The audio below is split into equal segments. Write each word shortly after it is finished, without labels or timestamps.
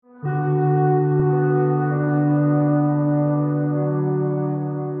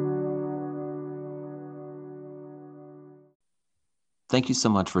Thank you so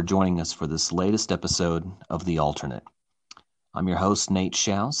much for joining us for this latest episode of The Alternate. I'm your host, Nate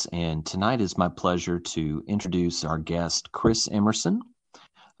Schaus, and tonight is my pleasure to introduce our guest, Kris Emerson.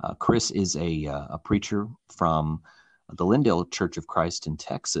 Kris is a preacher from the Lindale Church of Christ in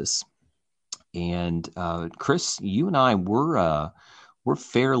Texas. And Kris, you and I we're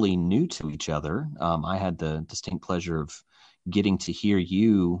fairly new to each other. I had the distinct pleasure of getting to hear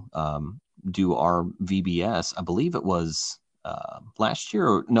you do our VBS. I believe it was last year,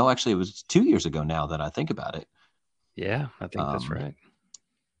 or no, actually, it was 2 years ago now that I think about it. Yeah, I think that's right.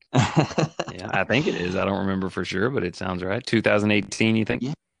 Yeah, I think it is. I don't remember for sure, but it sounds right. 2018, you think?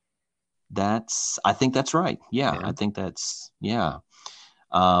 Yeah, I think that's right. Yeah, Yeah. I think yeah.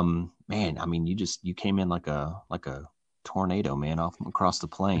 Man, I mean, you came in like a tornado, man, off across the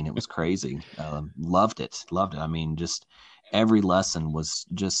plane. It was crazy. Loved it. I mean, just every lesson was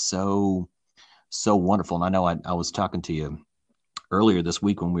just so wonderful. And I know I was talking to you earlier this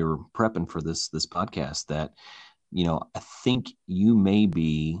week when we were prepping for this podcast that, I think you may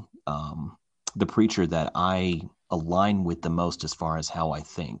be the preacher that I align with the most as far as how I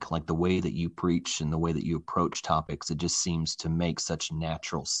think. Like the way that you preach and the way that you approach topics, it just seems to make such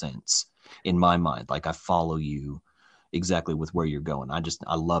natural sense in my mind. Like I follow you exactly with where you're going.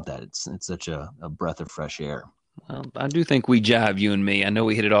 I love that. It's such a breath of fresh air. Well, I do think we jive, you and me. I know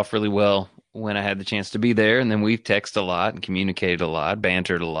we hit it off really well when I had the chance to be there, and then we've texted a lot and communicated a lot,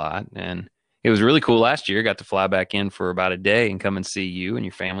 bantered a lot, and it was really cool last year. Got to fly back in for about a day and come and see you and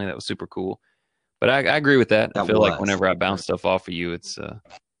your family. That was super cool. But I agree with that. I That feel like was whenever I bounce stuff off of you, it's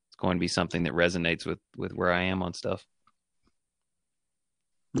going to be something that resonates with where I am on stuff.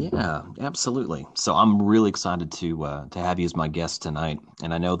 Yeah, absolutely. So I'm really excited to have you as my guest tonight,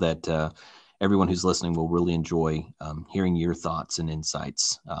 and I know that everyone who's listening will really enjoy hearing your thoughts and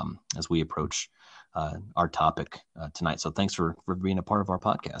insights as we approach our topic tonight. So thanks for being a part of our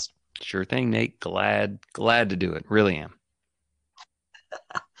podcast. Sure thing, Nate. Glad to do it. Really am.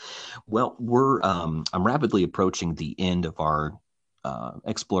 Well, I'm rapidly approaching the end of our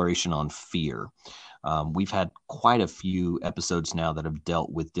exploration on fear. We've had quite a few episodes now that have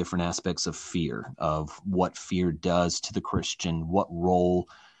dealt with different aspects of fear, of what fear does to the Christian, what role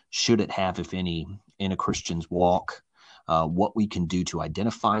should it have, if any, in a Christian's walk, what we can do to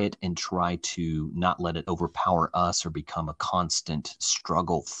identify it and try to not let it overpower us or become a constant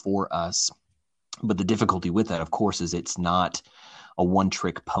struggle for us. But the difficulty with that, of course, is it's not a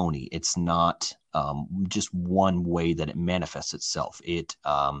one-trick pony. It's not just one way that it manifests itself. It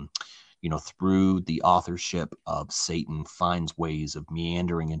through the authorship of Satan, finds ways of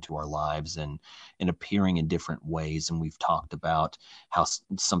meandering into our lives and appearing in different ways. And we've talked about how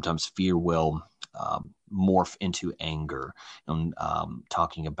sometimes fear will morph into anger, and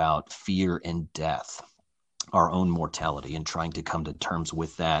talking about fear and death, our own mortality, and trying to come to terms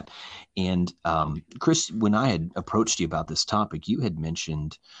with that. And Kris, when I had approached you about this topic, you had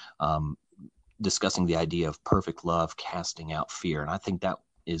mentioned discussing the idea of perfect love casting out fear. And I think that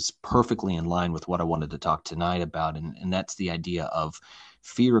is perfectly in line with what I wanted to talk tonight about. And that's the idea of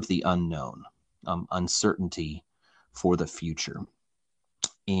fear of the unknown, uncertainty for the future.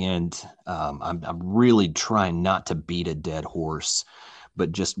 And I'm really trying not to beat a dead horse,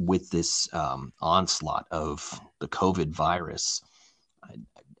 but just with this onslaught of the COVID virus,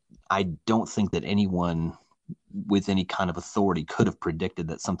 I don't think that anyone with any kind of authority could have predicted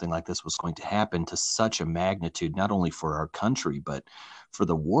that something like this was going to happen to such a magnitude, not only for our country, but for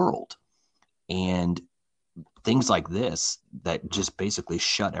the world. And things like this that just basically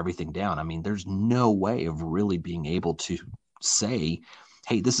shut everything down. I mean, there's no way of really being able to say,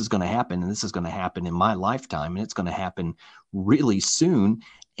 hey, this is going to happen, and this is going to happen in my lifetime, and it's going to happen really soon,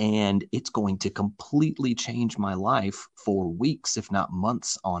 and it's going to completely change my life for weeks, if not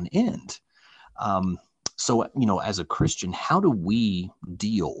months on end. So, as a Christian, how do we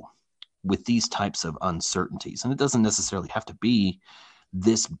deal with these types of uncertainties? And it doesn't necessarily have to be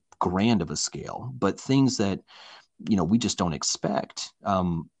this grand of a scale, but things that, we just don't expect.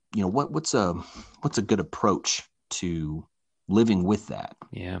 What's a good approach to living with that?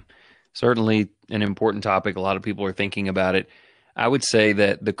 Yeah, certainly an important topic. A lot of people are thinking about it. I would say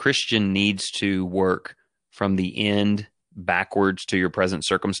that the Christian needs to work from the end backwards to your present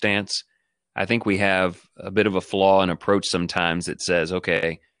circumstance. I think we have a bit of a flaw in approach sometimes that says,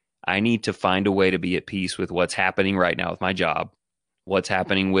 okay, I need to find a way to be at peace with what's happening right now with my job, what's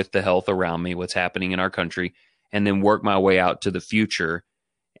happening with the health around me, what's happening in our country, and then work my way out to the future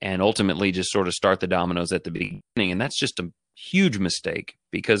and ultimately just sort of start the dominoes at the beginning. And that's just a huge mistake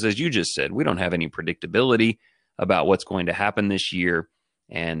because, as you just said, we don't have any predictability about what's going to happen this year.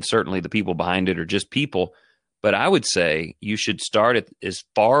 And certainly the people behind it are just people. But I would say you should start at as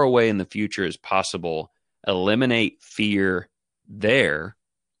far away in the future as possible, eliminate fear there,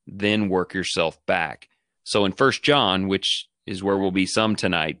 then work yourself back. So in First John, which is where we'll be some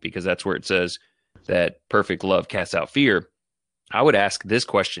tonight, because that's where it says that perfect love casts out fear, I would ask this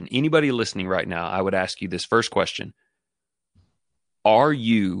question. Anybody listening right now, I would ask you this first question. Are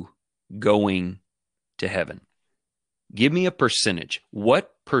you going to heaven? Give me a percentage.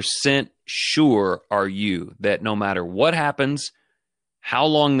 What percent sure are you that no matter what happens, how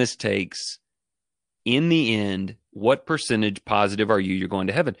long this takes, in the end, what percentage positive are you you're going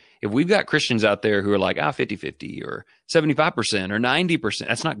to heaven? If we've got Christians out there who are like, 50-50 or 75% or 90%,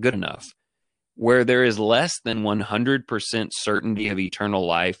 that's not good enough. Where there is less than 100% certainty of eternal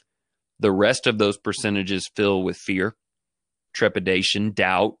life, the rest of those percentages fill with fear, trepidation,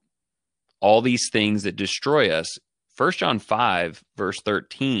 doubt, all these things that destroy us. 1 John 5, verse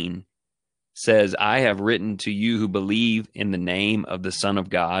 13 says, I have written to you who believe in the name of the Son of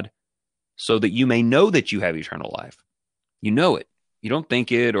God, so that you may know that you have eternal life. You know it. You don't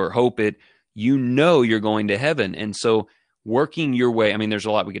think it or hope it. You know you're going to heaven. And so working your way, I mean, there's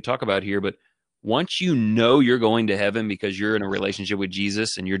a lot we could talk about here, but once you know you're going to heaven because you're in a relationship with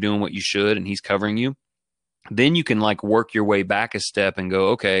Jesus and you're doing what you should and he's covering you, then you can like work your way back a step and go,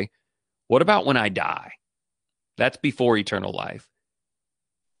 okay, what about when I die? That's before eternal life.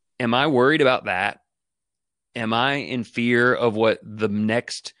 Am I worried about that? Am I in fear of what the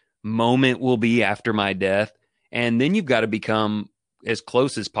next moment will be after my death? And then you've got to become as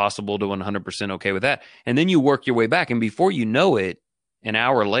close as possible to 100% okay with that. And then you work your way back. And before you know it, an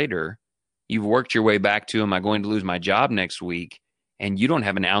hour later, you've worked your way back to, am I going to lose my job next week? And you don't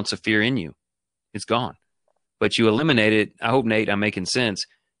have an ounce of fear in you. It's gone. But you eliminate it. I hope, Nate, I'm making sense.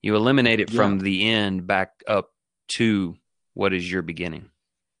 You eliminate it from the end back up to what is your beginning.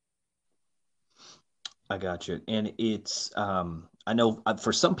 I got you. And it's, I know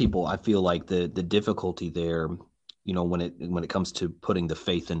for some people, I feel like the difficulty there, when it comes to putting the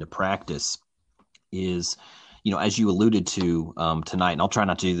faith into practice is, as you alluded to tonight, and I'll try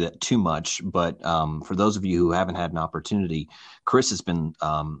not to do that too much, but for those of you who haven't had an opportunity, Kris has been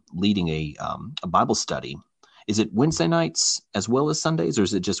leading a Bible study. Is it Wednesday nights as well as Sundays, or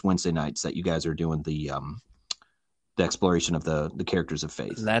is it just Wednesday nights that you guys are doing the exploration of the characters of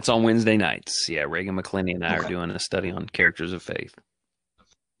faith? That's on Wednesday nights. Yeah, Reagan McClenny and I are doing a study on characters of faith.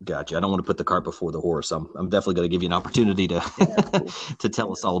 Gotcha. I don't want to put the cart before the horse. I'm definitely going to give you an opportunity to to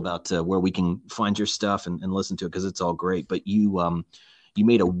tell us all about where we can find your stuff and listen to it, because it's all great. But you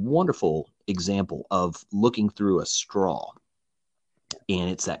made a wonderful example of looking through a straw, and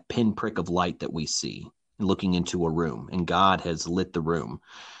it's that pinprick of light that we see looking into a room, and God has lit the room.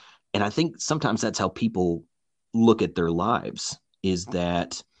 And I think sometimes that's how people look at their lives, is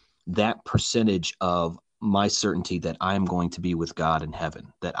that percentage of my certainty that I'm going to be with God in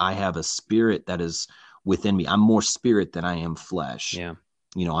heaven, that I have a spirit that is within me. I'm more spirit than I am flesh. Yeah.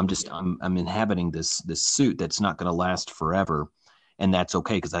 I'm inhabiting this suit that's not going to last forever. And that's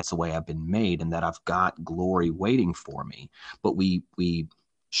okay, because that's the way I've been made, and that I've got glory waiting for me. But we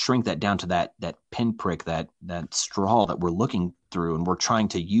shrink that down to that pinprick, that straw that we're looking through, and we're trying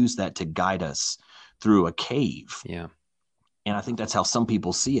to use that to guide us through a cave. Yeah. And I think that's how some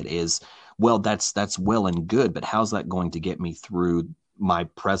people see it is, well, that's well and good, but how's that going to get me through my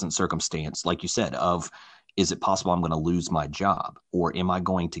present circumstance? Like you said, is it possible I'm going to lose my job, or am I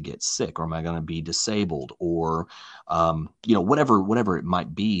going to get sick, or am I going to be disabled, or, whatever it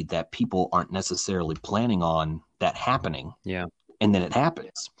might be that people aren't necessarily planning on that happening. Yeah. And then it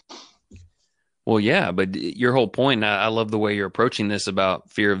happens. Well, yeah, but your whole point, I love the way you're approaching this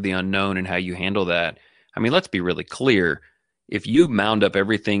about fear of the unknown and how you handle that. I mean, let's be really clear. If you mound up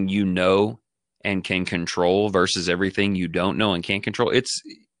everything you know and can control versus everything you don't know and can't control, it's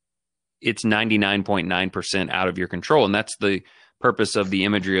 99.9% out of your control. And that's the purpose of the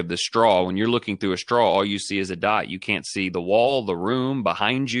imagery of the straw. When you're looking through a straw, all you see is a dot. You can't see the wall, the room,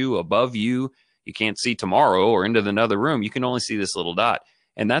 behind you, above you. You can't see tomorrow or into another room. You can only see this little dot.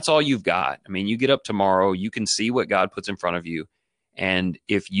 And that's all you've got. I mean, you get up tomorrow, you can see what God puts in front of you. And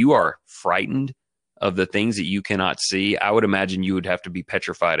if you are frightened of the things that you cannot see, I would imagine you would have to be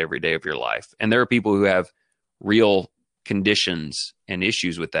petrified every day of your life. And there are people who have real conditions and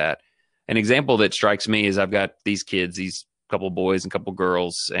issues with that. An example that strikes me is I've got these kids, these couple boys and couple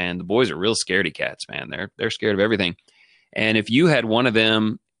girls, and the boys are real scaredy cats, man. They're scared of everything. And if you had one of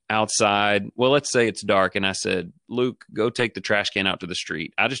them outside, well, let's say it's dark, and I said, Luke, go take the trash can out to the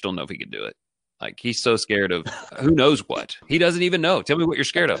street, I just don't know if he could do it. Like, he's so scared of who knows what. He doesn't even know. Tell me what you're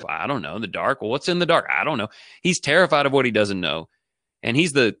scared of. I don't know. The dark. Well, what's in the dark? I don't know. He's terrified of what he doesn't know. And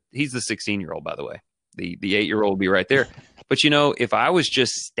he's the 16-year-old, by the way. The 8-year-old will be right there. But, if I was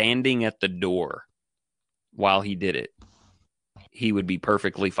just standing at the door while he did it, he would be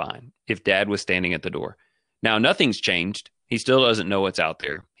perfectly fine if dad was standing at the door. Now, nothing's changed. He still doesn't know what's out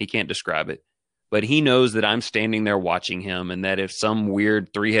there. He can't describe it. But he knows that I'm standing there watching him, and that if some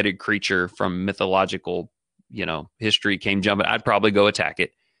weird three-headed creature from mythological, history came jumping, I'd probably go attack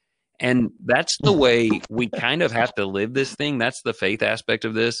it. And that's the way we kind of have to live this thing. That's the faith aspect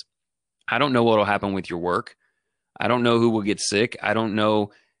of this. I don't know what will happen with your work. I don't know who will get sick. I don't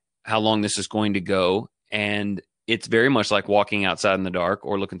know how long this is going to go. And it's very much like walking outside in the dark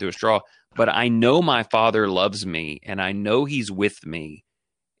or looking through a straw. But I know my Father loves me, and I know he's with me.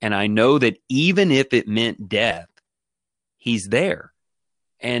 And I know that even if it meant death, he's there.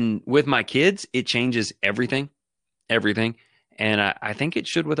 And with my kids, it changes everything. And I think it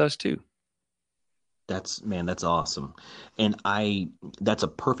should with us too. That's awesome. And that's a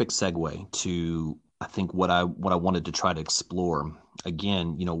perfect segue to, I think, what I wanted to try to explore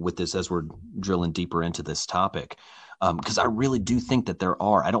again, with this, as we're drilling deeper into this topic. Because I really do think that there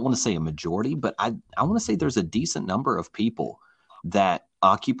are, I don't want to say a majority, but I want to say there's a decent number of people that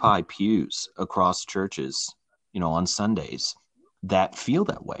occupy pews across churches, on Sundays, that feel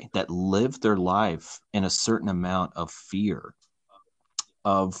that way, that live their life in a certain amount of fear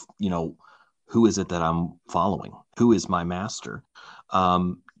of, who is it that I'm following? Who is my master?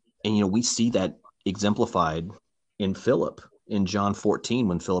 And, we see that exemplified in Philip in John 14,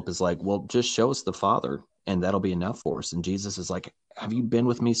 when Philip is like, well, just show us the Father and that'll be enough for us. And Jesus is like, have you been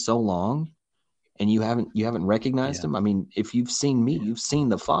with me so long and you haven't recognized him? I mean, if you've seen me, you've seen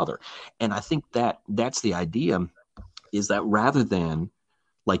the Father. And I think that's the idea, is that rather than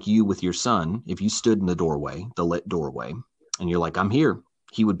like you with your son, if you stood in the doorway, the lit doorway, and you're like, I'm here,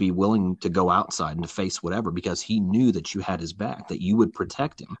 he would be willing to go outside and to face whatever, because he knew that you had his back, that you would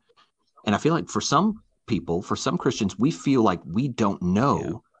protect him. And I feel like for some people, for some Christians, we feel like we don't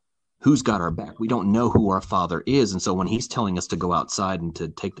know who's got our back. We don't know who our Father is. And so when he's telling us to go outside and to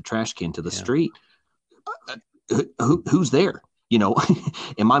take the trash can to the street, who's there?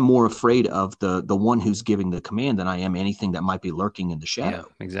 Am I more afraid of the one who's giving the command than I am anything that might be lurking in the shadow?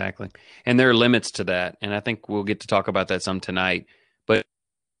 Yeah, exactly. And there are limits to that. And I think we'll get to talk about that some tonight. But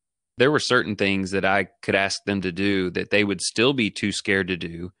there were certain things that I could ask them to do that they would still be too scared to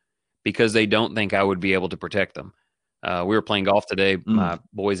do because they don't think I would be able to protect them. We were playing golf today, my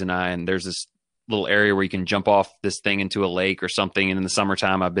boys and I, and there's this little area where you can jump off this thing into a lake or something. And in the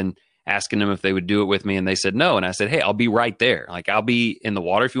summertime, I've been asking them if they would do it with me, and they said no. And I said, hey, I'll be right there. Like, I'll be in the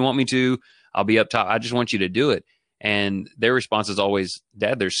water if you want me to. I'll be up top. I just want you to do it. And their response is always,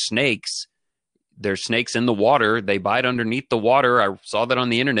 Dad, there's snakes. There's snakes in the water. They bite underneath the water. I saw that on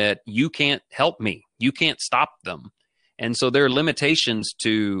the internet. You can't help me. You can't stop them. And so there are limitations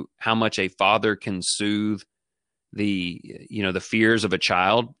to how much a father can soothe the fears of a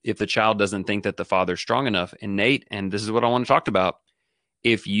child if the child doesn't think that the father's strong enough. And Nate, and this is what I want to talk about,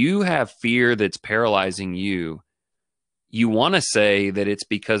 if you have fear that's paralyzing you, you want to say that it's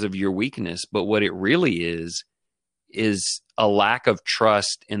because of your weakness, but what it really is a lack of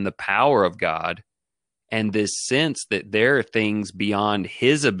trust in the power of God and this sense that there are things beyond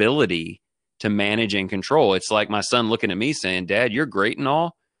his ability to manage and control. It's like my son looking at me saying, Dad, you're great and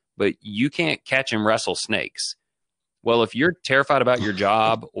all, but you can't catch and wrestle snakes. Well, if you're terrified about your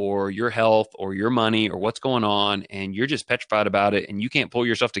job or your health or your money or what's going on, and you're just petrified about it and you can't pull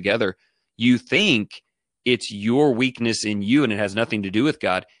yourself together, you think it's your weakness in you and it has nothing to do with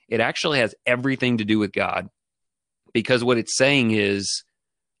God. It actually has everything to do with God, because what it's saying is,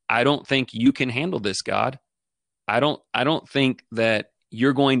 I don't think you can handle this, God. I don't think that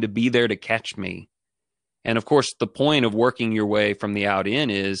you're going to be there to catch me. And of course, the point of working your way from the out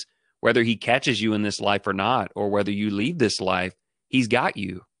in is, whether he catches you in this life or not, or whether you leave this life, he's got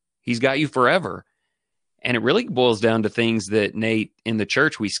you. He's got you forever. And it really boils down to things that, Nate, in the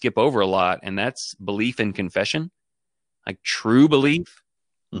church we skip over a lot, and that's belief and confession, like true belief,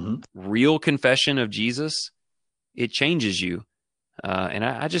 real confession of Jesus. It changes you. And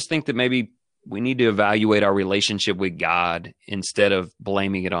I just think that maybe we need to evaluate our relationship with God instead of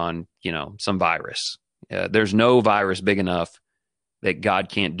blaming it on, some virus. There's no virus big enough that God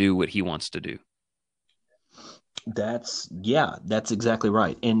can't do what he wants to do. That's exactly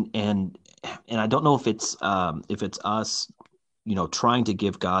right. And I don't know if it's us, trying to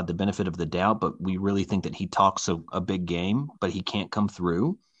give God the benefit of the doubt, but we really think that he talks a big game, but he can't come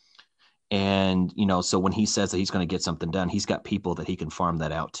through. And, so when he says that he's going to get something done, he's got people that he can farm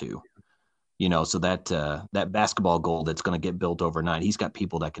that out to, so that basketball goal that's going to get built overnight, he's got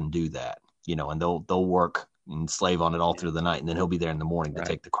people that can do that, and they'll work and slave on it all through the night. And then he'll be there in the morning to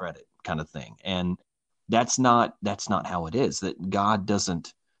take the credit, kind of thing. And that's not how it is. That God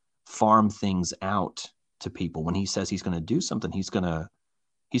doesn't farm things out to people. When he says he's going to do something, he's going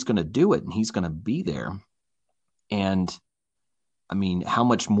to do it, and he's going to be there. And I mean, how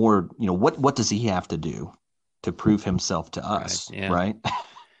much more, what does he have to do to prove himself to us, Right. Yeah. right?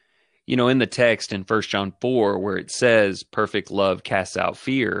 In the text in 1 John 4, where it says perfect love casts out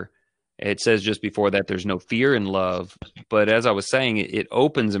fear, it says just before that there's no fear in love. But as I was saying, it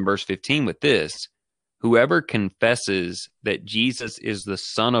opens in verse 15 with this: whoever confesses that Jesus is the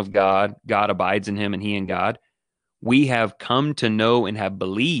Son of God, God abides in him and he in God, we have come to know and have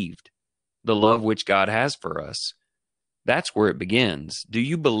believed the love which God has for us. That's where it begins. Do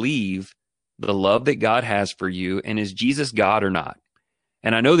you believe the love that God has for you, and is Jesus God or not?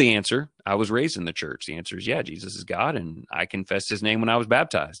 And I know the answer. I was raised in the church. The answer is, yeah, Jesus is God, and I confessed his name when I was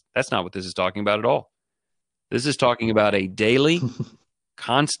baptized. That's not what this is talking about at all. This is talking about a daily,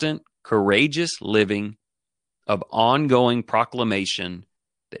 constant, courageous living of ongoing proclamation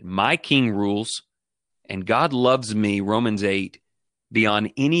that my King rules and God loves me, Romans 8,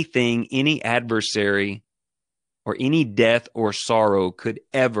 beyond anything, any adversary, or any death or sorrow could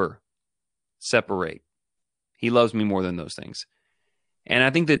ever separate. He loves me more than those things. And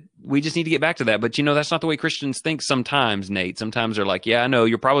I think that we just need to get back to that. But, that's not the way Christians think sometimes, Nate. Sometimes they're like, yeah, I know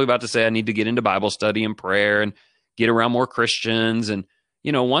you're probably about to say I need to get into Bible study and prayer and get around more Christians. And,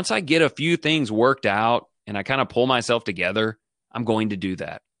 once I get a few things worked out and I kind of pull myself together, I'm going to do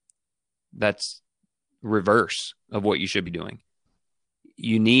that. That's reverse of what you should be doing.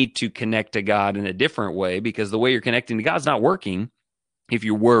 You need to connect to God in a different way, because the way you're connecting to God's not working if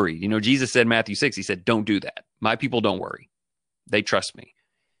you're worried. Jesus said in Matthew 6, he said, don't do that. My people don't worry. They trust me.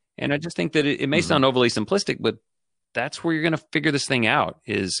 And I just think that it may sound overly simplistic, but that's where you're going to figure this thing out,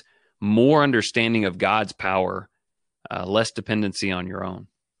 is more understanding of God's power, less dependency on your own.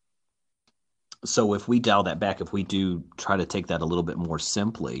 So if we dial that back, if we do try to take that a little bit more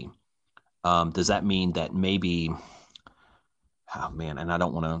simply, does that mean that maybe, oh man, and I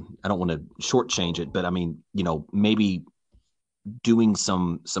don't want to shortchange it, but I mean, maybe doing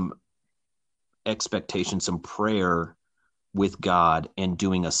some expectation, some prayer with God, and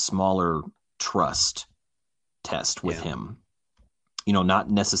doing a smaller trust test with him, not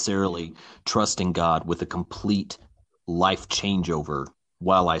necessarily trusting God with a complete life changeover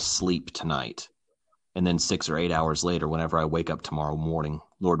while I sleep tonight. And then 6 or 8 hours later, whenever I wake up tomorrow morning,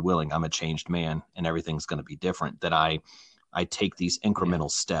 Lord willing, I'm a changed man and everything's going to be different. That I take these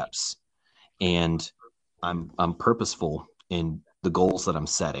incremental steps, and I'm purposeful in the goals that I'm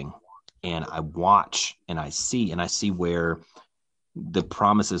setting. And I watch and I see where the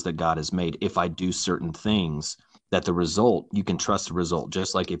promises that God has made, if I do certain things, that the result, you can trust the result.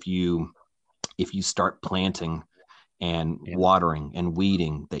 Just like if you start planting and watering and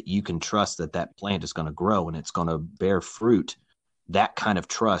weeding, that you can trust that plant is going to grow and it's going to bear fruit. That kind of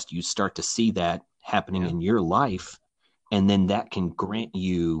trust, you start to see that happening in your life. And then that can grant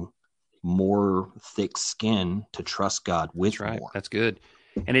you more thick skin to trust God with. That's right. More. That's good.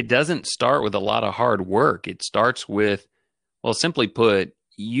 And it doesn't start with a lot of hard work. It starts with, well, simply put,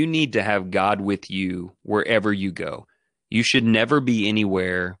 you need to have God with you wherever you go. You should never be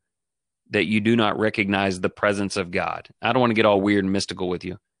anywhere that you do not recognize the presence of God. I don't want to get all weird and mystical with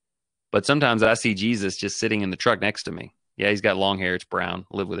you, but sometimes I see Jesus just sitting in the truck next to me. Yeah, he's got long hair. It's brown.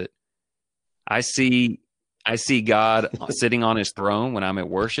 Live with it. I see God sitting on his throne when I'm at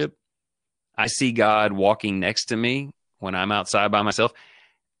worship. I see God walking next to me when I'm outside by myself.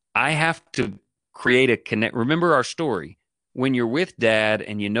 I have to create a connect. Remember our story. When you're with dad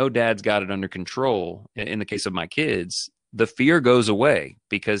and dad's got it under control, in the case of my kids, the fear goes away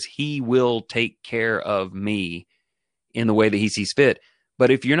because he will take care of me in the way that he sees fit.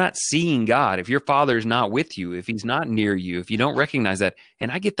 But if you're not seeing God, if your father's not with you, if he's not near you, if you don't recognize that,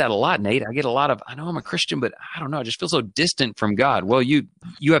 and I get that a lot, Nate, I get a lot of, I know I'm a Christian, but I don't know, I just feel so distant from God. Well, you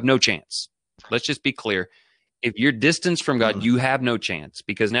have no chance. Let's just be clear. If you're distanced from God, you have no chance,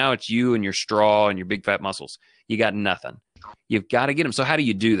 because now it's you and your straw and your big fat muscles. You got nothing. You've got to get him. So how do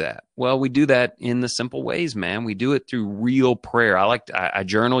you do that? Well, we do that in the simple ways, man. We do it through real prayer. I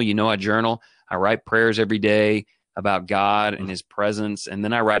journal. I journal. I write prayers every day about God and his presence. And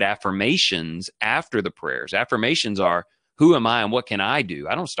then I write affirmations after the prayers. Affirmations are, who am I and what can I do?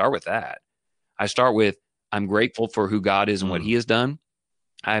 I don't start with that. I start with, I'm grateful for who God is and what he has done.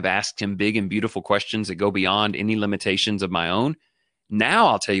 I've asked him big and beautiful questions that go beyond any limitations of my own. Now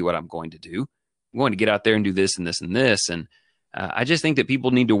I'll tell you what I'm going to do. I'm going to get out there and do this and this and this. And I just think that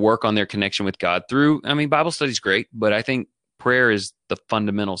people need to work on their connection with God through, Bible study is great, but I think prayer is the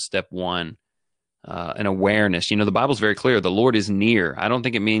fundamental step one an awareness. The Bible's very clear. The Lord is near. I don't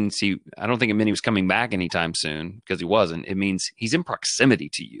think it meant he was coming back anytime soon, because he wasn't. It means he's in proximity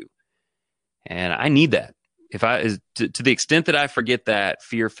to you. And I need that. To the extent that I forget that,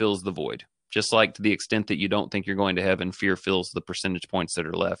 fear fills the void. Just like to the extent that you don't think you're going to heaven, fear fills the percentage points that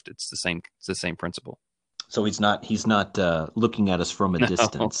are left. It's the same principle. So he's not looking at us from a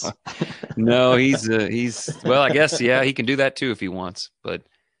distance. No, he's well, I guess, yeah, he can do that too if he wants. But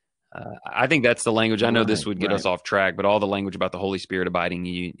I think that's the language. I know this would get us off track, but all the language about the Holy Spirit abiding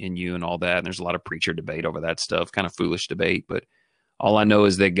in you and all that. And there's a lot of preacher debate over that stuff, kind of foolish debate. But all I know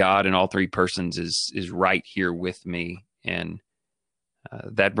is that God in all three persons is right here with me, and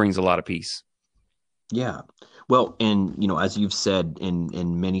that brings a lot of peace. Yeah. Well, and as you've said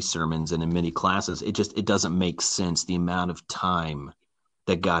in many sermons and in many classes, it doesn't make sense, the amount of time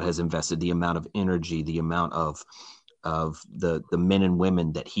that God has invested, the amount of energy, the amount of the men and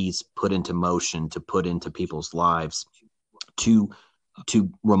women that he's put into motion, to put into people's lives, to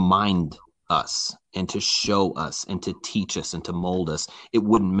remind us and to show us and to teach us and to mold us. It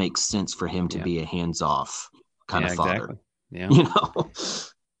wouldn't make sense for him to be a hands-off kind of father. Exactly. Yeah.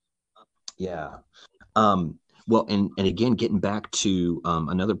 Yeah. Well, and again, getting back to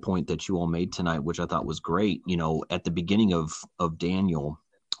another point that you all made tonight, which I thought was great, at the beginning of Daniel,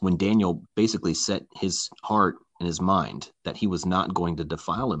 when Daniel basically set his heart and his mind that he was not going to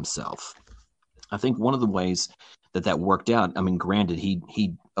defile himself. I think one of the ways that worked out, I mean, granted,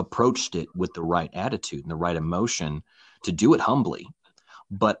 he approached it with the right attitude and the right emotion to do it humbly.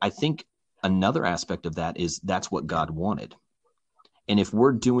 But I think another aspect of that is that's what God wanted. And if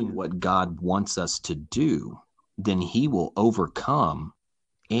we're doing what God wants us to do, then he will overcome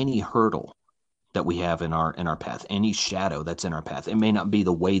any hurdle that we have in our path, any shadow that's in our path. It may not be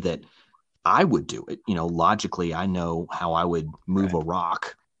the way that I would do it. Logically, I know how I would move a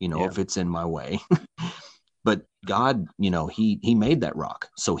rock, if it's in my way. But God, he made that rock,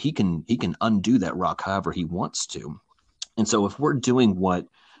 so he can undo that rock however he wants to. And so if we're doing what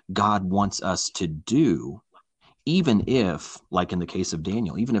God wants us to do, even if, like in the case of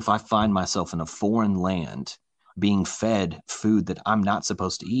Daniel, even if I find myself in a foreign land being fed food that I'm not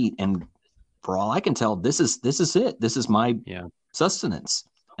supposed to eat, and for all I can tell, this is it. This is my sustenance.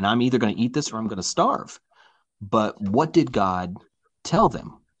 And I'm either going to eat this or I'm going to starve. But what did God tell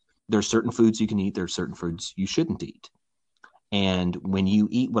them? There's certain foods you can eat. There's certain foods you shouldn't eat. And when you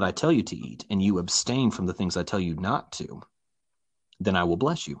eat what I tell you to eat and you abstain from the things I tell you not to, then I will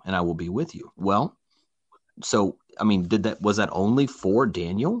bless you and I will be with you. Well, so, I mean, was that only for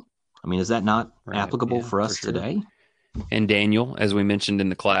Daniel? I mean, is that not applicable for us today? And Daniel, as we mentioned in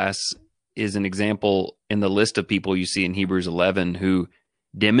the class, is an example in the list of people you see in Hebrews 11 who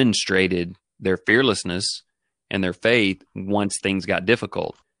demonstrated their fearlessness and their faith once things got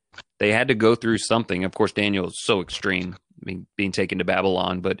difficult. They had to go through something. Of course, Daniel is so extreme, being taken to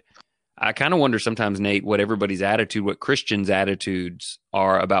Babylon, but I kind of wonder sometimes, Nate, what Christians' attitudes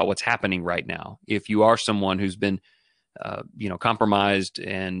are about what's happening right now. If you are someone who's been, compromised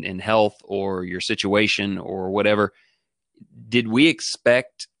in health or your situation or whatever, did we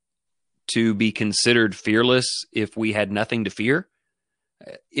expect to be considered fearless if we had nothing to fear?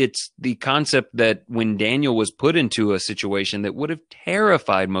 It's the concept that when Daniel was put into a situation that would have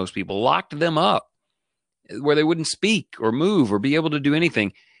terrified most people, locked them up, where they wouldn't speak or move or be able to do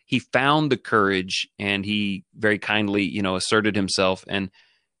anything, he found the courage and he very kindly, asserted himself. And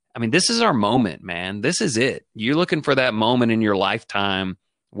I mean, this is our moment, man. This is it. You're looking for that moment in your lifetime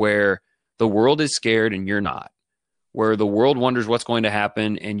where the world is scared and you're not, where the world wonders what's going to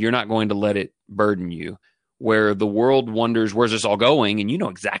happen and you're not going to let it burden you, where the world wonders, where's this all going? And you know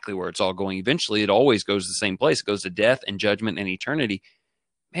exactly where it's all going. Eventually, it always goes to the same place. It goes to death and judgment and eternity.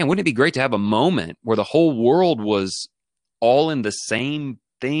 Man, wouldn't it be great to have a moment where the whole world was all in the same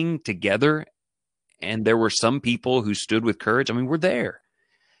thing together and there were some people who stood with courage? I mean, we're there.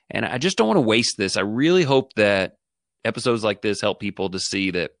 And I just don't want to waste this. I really hope that episodes like this help people to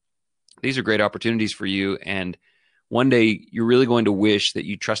see that these are great opportunities for you. And one day you're really going to wish that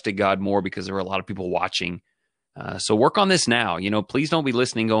you trusted God more because there were a lot of people watching. So work on this now. Please don't be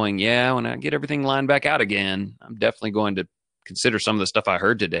listening going, yeah, when I get everything lined back out again, I'm definitely going to consider some of the stuff I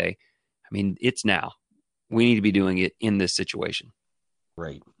heard today. I mean, it's now. We need to be doing it in this situation.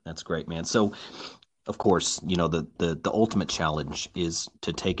 Great. That's great, man. So, of course, the ultimate challenge is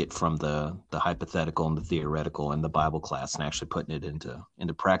to take it from the hypothetical and the theoretical and the Bible class and actually putting it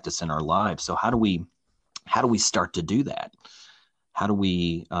into practice in our lives. So how do we start to do that? How do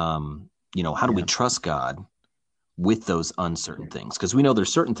we, we trust God with those uncertain things? Because we know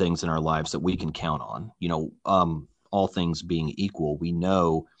there's certain things in our lives that we can count on, all things being equal. We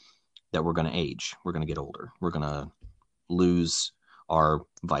know that we're going to age. We're going to get older. We're going to lose our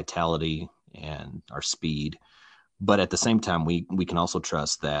vitality and our speed. But at the same time, we can also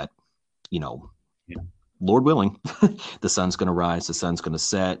trust that, Lord willing, the sun's going to rise, the sun's going to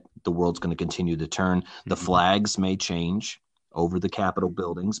set, the world's going to continue to turn. The flags may change over the Capitol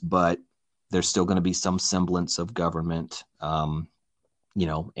buildings, but there's still going to be some semblance of government, and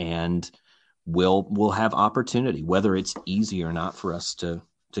we'll have opportunity, whether it's easy or not for us to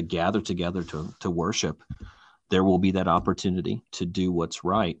gather together to worship. There will be that opportunity to do what's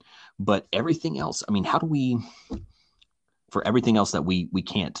right. But everything else, I mean, how do we, for everything else that we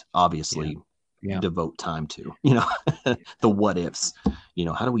can't obviously devote time to, the what ifs,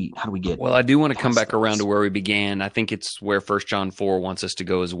 how do we get? Well, I do want to come back around to where we began. I think it's where 1 John 4 wants us to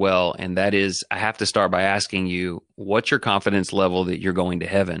go as well. And that is, I have to start by asking you, what's your confidence level that you're going to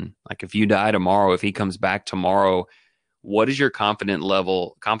heaven? Like if you die tomorrow, if he comes back tomorrow, what is your confidence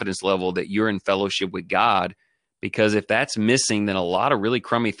level that you're in fellowship with God? Because if that's missing, then a lot of really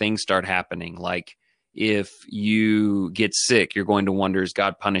crummy things start happening. Like if you get sick, you're going to wonder, is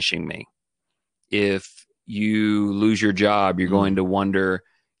God punishing me? If you lose your job, you're going to wonder,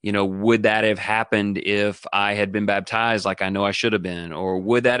 would that have happened if I had been baptized like I know I should have been? Or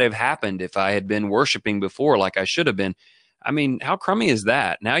would that have happened if I had been worshiping before like I should have been? I mean, how crummy is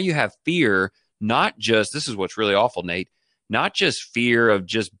that? Now you have fear, not just, this is what's really awful, Nate, not just fear of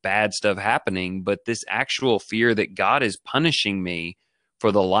just bad stuff happening, but this actual fear that God is punishing me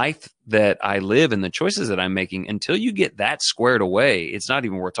for the life that I live and the choices that I'm making. Until you get that squared away, it's not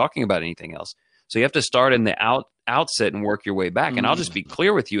even worth talking about anything else. So you have to start in the outset and work your way back. And I'll just be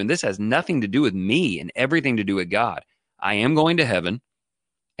clear with you, and this has nothing to do with me and everything to do with God. I am going to heaven,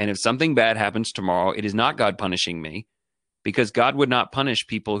 and if something bad happens tomorrow, it is not God punishing me, because God would not punish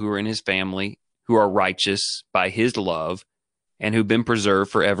people who are in his family, who are righteous by his love, and who've been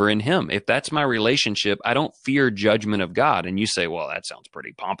preserved forever in him. If that's my relationship, I don't fear judgment of God. And you say, well, that sounds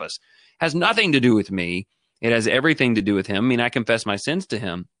pretty pompous. It has nothing to do with me. It has everything to do with him. I mean, I confess my sins to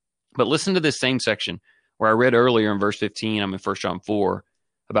him. But listen to this same section where I read earlier in verse 15, I'm in 1 John 4,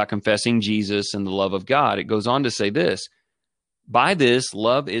 about confessing Jesus and the love of God. It goes on to say this: by this,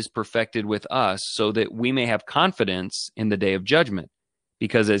 love is perfected with us, so that we may have confidence in the day of judgment.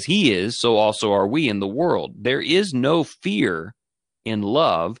 Because as he is, so also are we in the world. There is no fear in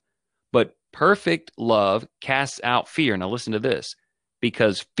love, but perfect love casts out fear. Now listen to this: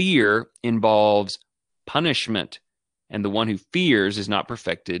 because fear involves punishment, and the one who fears is not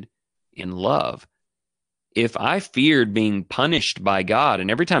perfected in love. If I feared being punished by God, and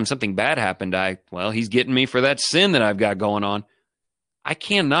every time something bad happened, he's getting me for that sin that I've got going on, I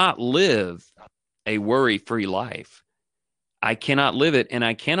cannot live a worry-free life. I cannot live it, and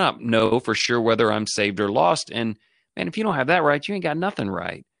I cannot know for sure whether I'm saved or lost. And man, if you don't have that right, you ain't got nothing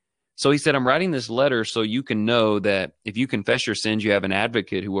right. So he said, I'm writing this letter so you can know that if you confess your sins, you have an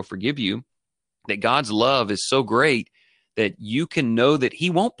advocate who will forgive you, that God's love is so great that you can know that he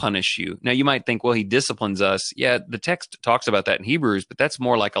won't punish you. Now, you might think, well, he disciplines us. Yeah, the text talks about that in Hebrews, but that's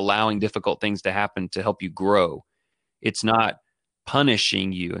more like allowing difficult things to happen to help you grow. It's not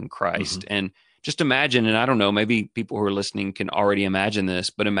punishing you in Christ. And just imagine, and I don't know, maybe people who are listening can already imagine this,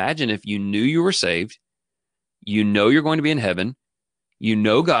 but imagine if you knew you were saved, you know you're going to be in heaven, you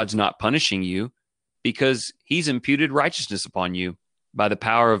know God's not punishing you because he's imputed righteousness upon you by the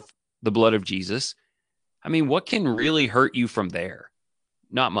power of the blood of Jesus. I mean, what can really hurt you from there?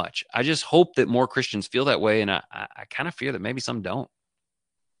 Not much. I just hope that more Christians feel that way, and I kind of fear that maybe some don't.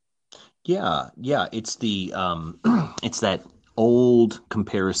 Yeah. It's the it's that old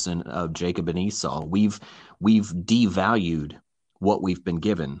comparison of Jacob and Esau. We've devalued what we've been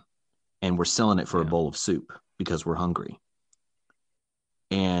given, and we're selling it for a bowl of soup because we're hungry.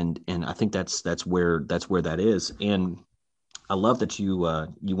 And I think that's where that is. And I love that you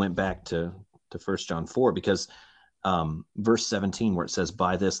went back to 1 John 4, because verse 17, where it says,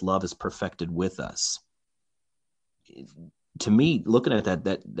 by this love is perfected with us. To me, looking at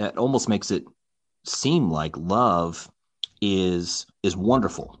that almost makes it seem like love is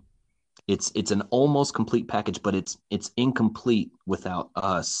wonderful. It's an almost complete package, but it's incomplete without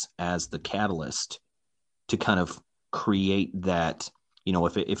us as the catalyst to kind of create that.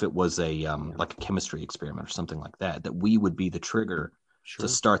 If it was a like a chemistry experiment or something like that we would be the trigger to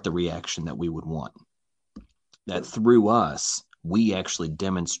start the reaction that we would want. That through us, we actually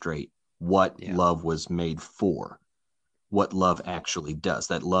demonstrate what love was made for, what love actually does.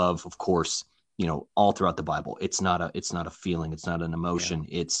 That love, of course, all throughout the Bible, it's not a feeling, it's not an emotion,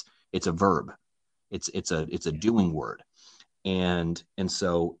 it's a verb, it's a doing word, and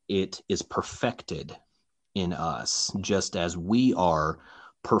so it is perfected in us, just as we are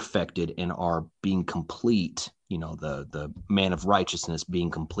perfected and are being complete, the man of righteousness being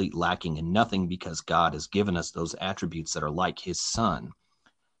complete, lacking in nothing, because God has given us those attributes that are like his son.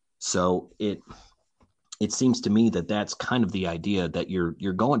 So it seems to me that that's kind of the idea that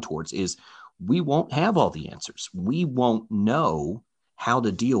you're going towards, is we won't have all the answers. We won't know how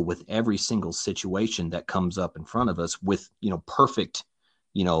to deal with every single situation that comes up in front of us with, perfect,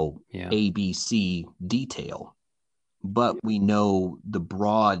 Yeah. ABC detail. But we know the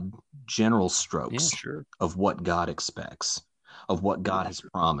broad general Yeah, strokes sure. of what God expects, of what God has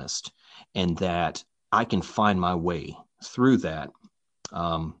promised, and that I can find my way through that.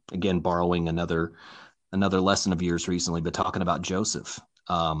 Again, borrowing another lesson of yours recently, but talking about Joseph.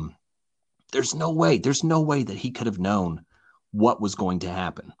 There's no way that he could have known what was going to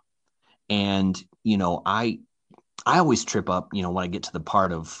happen. And, I always trip up, when I get to the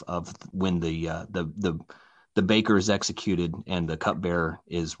part of when the baker is executed and the cupbearer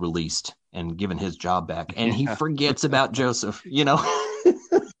is released and given his job back, and he Yeah. forgets about Joseph,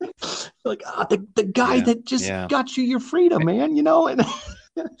 like, the guy Yeah. that just Yeah. got you your freedom, man,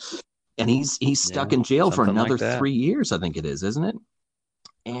 and he's stuck Yeah. in jail for Something another like that. 3 years, I think it is, isn't it?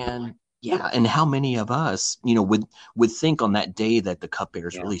 And yeah, and how many of us, would think on that day that the cupbearer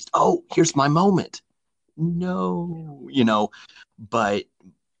is Yeah. released, oh, here's my moment. No, but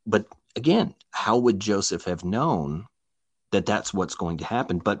but again, how would Joseph have known that that's what's going to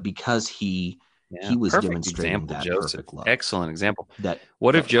happen? But because Yeah. he was Perfect demonstrating example, that Joseph. perfect love, Excellent example. that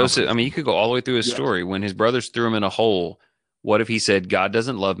What if that Joseph, I comforts mean, you me. could go all the way through his Yeah. story. When his brothers threw him in a hole, what if he said, God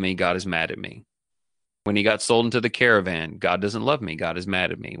doesn't love me, God is mad at me? When he got sold into the caravan, God doesn't love me, God is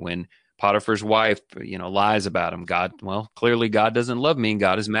mad at me. When Potiphar's wife, lies about him, clearly God doesn't love me and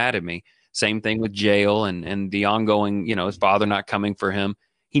God is mad at me. Same thing with jail and the ongoing, his father not coming for him.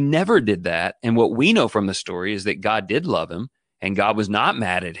 He never did that. And what we know from the story is that God did love him and God was not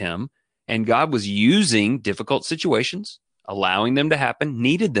mad at him. And God was using difficult situations, allowing them to happen,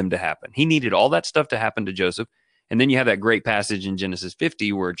 needed them to happen. He needed all that stuff to happen to Joseph. And then you have that great passage in Genesis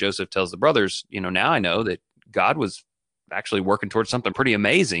 50 where Joseph tells the brothers, now I know that God was actually working towards something pretty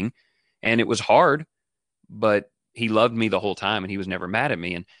amazing. And it was hard, but he loved me the whole time and he was never mad at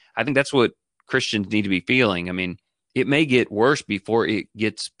me. And I think that's what Christians need to be feeling. I mean, it may get worse before it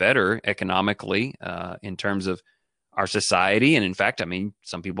gets better economically, in terms of our society. And in fact, I mean,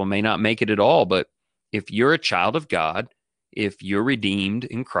 some people may not make it at all. But if you're a child of God, if you're redeemed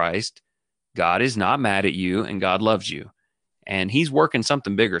in Christ, God is not mad at you and God loves you. And he's working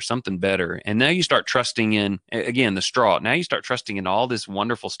something bigger, something better. And now you start trusting in, again, the straw. Now you start trusting in all this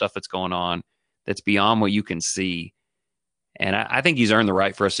wonderful stuff that's going on that's beyond what you can see. And I think he's earned the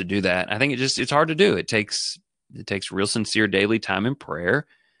right for us to do that. I think it's hard to do. It takes real sincere daily time in prayer.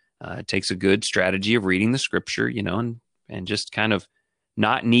 It takes a good strategy of reading the scripture, and just kind of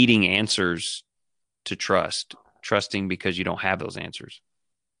not needing answers to trusting because you don't have those answers.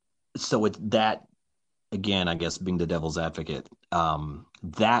 So it's that, again, I guess, being the devil's advocate,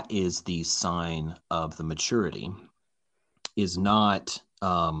 that is the sign of the maturity, is not,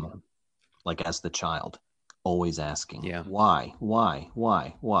 like, as the child, always asking, Yeah. why?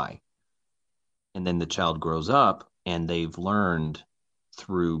 And then the child grows up and they've learned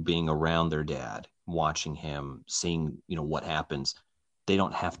through being around their dad, watching him, seeing, what happens. They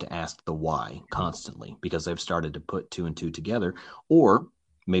don't have to ask the why constantly because they've started to put two and two together. Or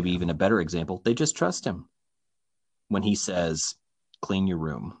maybe even a better example, they just trust him when he says, clean your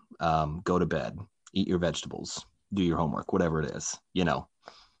room, go to bed, eat your vegetables, do your homework, whatever it is,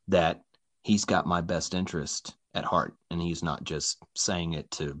 that he's got my best interest at heart. And he's not just saying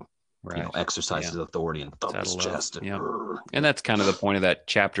it to, Right. exercise Yeah. his authority and thump It's out his of love. chest. Yeah. And that's kind of the point of that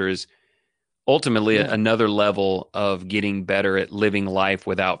chapter is ultimately Yeah. another level of getting better at living life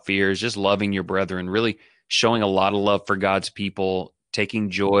without fear is just loving your brethren, really showing a lot of love for God's people,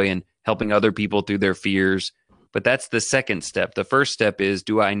 taking joy and helping other people through their fears. But that's the second step. The first step is,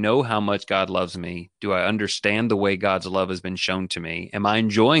 do I know how much God loves me? Do I understand the way God's love has been shown to me? Am I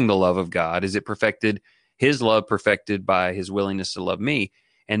enjoying the love of God? Is it perfected? His love perfected by his willingness to love me?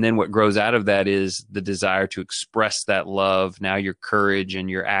 And then what grows out of that is the desire to express that love. Now your courage and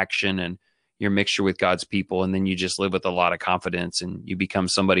your action and your mixture with God's people. And then you just live with a lot of confidence and you become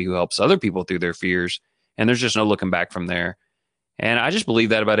somebody who helps other people through their fears. And there's just no looking back from there. And I just believe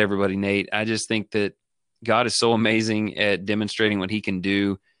that about everybody, Nate. I just think that God is so amazing at demonstrating what he can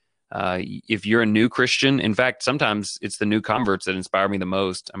do. If you're a new Christian, in fact, sometimes it's the new converts that inspire me the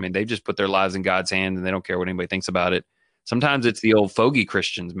most. I mean, they just put their lives in God's hands and they don't care what anybody thinks about it. Sometimes it's the old fogey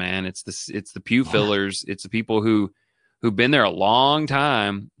Christians, man. It's the pew fillers. It's the people who've been there a long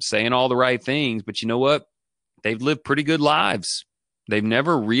time saying all the right things, but you know what? They've lived pretty good lives. They've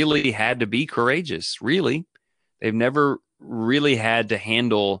never really had to be courageous, really. They've never really had to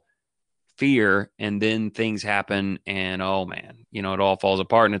handle fear, and then things happen and oh man, it all falls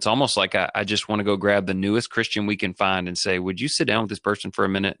apart. And it's almost like I just want to go grab the newest Christian we can find and say, would you sit down with this person for a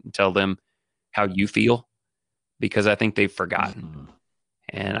minute and tell them how you feel? Because I think they've forgotten. Mhm.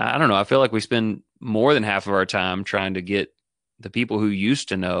 And I don't know, I feel like we spend more than half of our time trying to get the people who used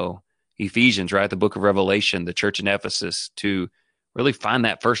to know Ephesians, right? The book of Revelation, the church in Ephesus, to really find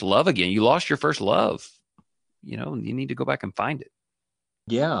that first love again. You lost your first love. You need to go back and find it.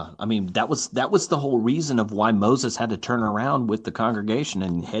 Yeah, I mean that was the whole reason of why Moses had to turn around with the congregation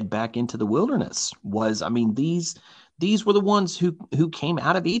and head back into the wilderness. Was, I mean, these were the ones who came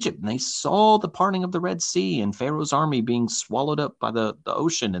out of Egypt, and they saw the parting of the Red Sea and Pharaoh's army being swallowed up by the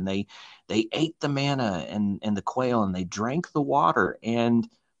ocean, and they ate the manna and the quail, and they drank the water, and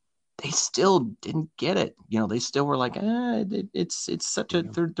they still didn't get it. They still were like, it's such a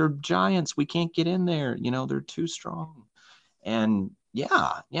they're giants. We can't get in there. They're too strong. And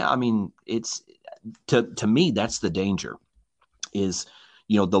yeah, I mean, it's to me, that's the danger is,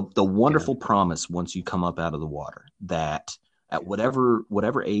 the wonderful promise once you come up out of the water, that at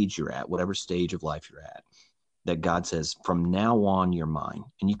whatever age you're at, whatever stage of life you're at, that God says, from now on, you're mine,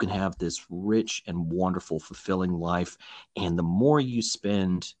 and you can have this rich and wonderful, fulfilling life. And the more you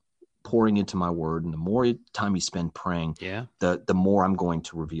spend pouring into my word, and the more time you spend praying, the more I'm going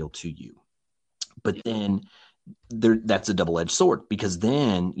to reveal to you. But then that's a double-edged sword, because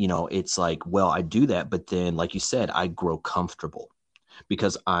then, it's like, well, I do that, but then, like you said, I grow comfortable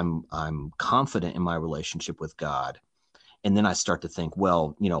because I'm confident in my relationship with God. And then I start to think,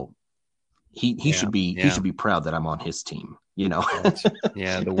 well, he should be proud that I'm on his team,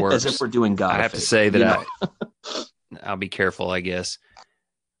 Yeah, the works. As if we're doing God. I have to say that I'll be careful, I guess.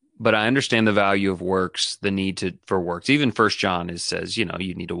 But I understand the value of works, the need for works. Even First John says, you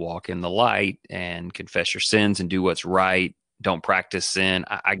need to walk in the light and confess your sins and do what's right. Don't practice sin.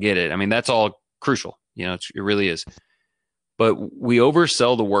 I get it. I mean, that's all crucial. It really is. But we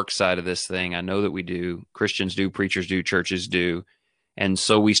oversell the work side of this thing. I know that we do. Christians do, preachers do, churches do. And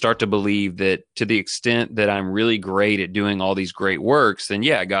so we start to believe that to the extent that I'm really great at doing all these great works, then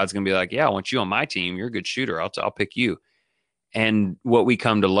yeah, God's going to be like, yeah, I want you on my team. You're a good shooter. I'll pick you. And what we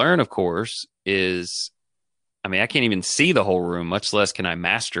come to learn, of course, is, I mean, I can't even see the whole room, much less can I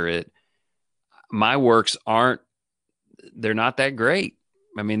master it. My works they're not that great.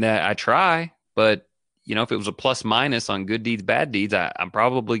 I mean, that I try, but if it was a plus minus on good deeds, bad deeds, I'm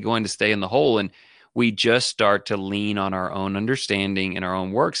probably going to stay in the hole. And we just start to lean on our own understanding and our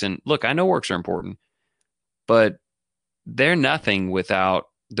own works. And look, I know works are important, but they're nothing without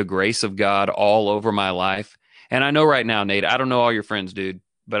the grace of God all over my life. And I know right now, Nate, I don't know all your friends, dude,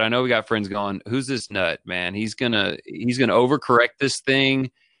 but I know we got friends going, who's this nut, man? He's gonna overcorrect this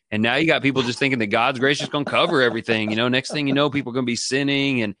thing. And now you got people just thinking that God's grace is going to cover everything. Next thing you know, people are going to be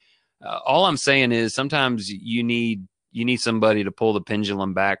sinning. And all I'm saying is sometimes you need somebody to pull the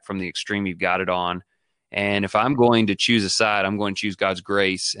pendulum back from the extreme you've got it on. And if I'm going to choose a side, I'm going to choose God's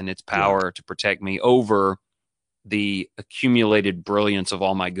grace and its power to protect me over the accumulated brilliance of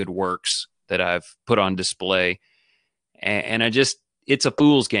all my good works that I've put on display. And it's a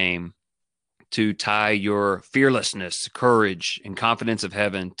fool's game to tie your fearlessness, courage, and confidence of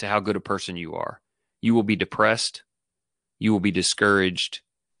heaven to how good a person you are. You will be depressed. You will be discouraged.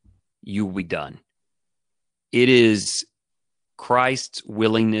 You will be done. It is Christ's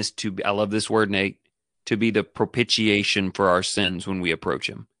willingness I love this word, Nate, to be the propitiation for our sins when we approach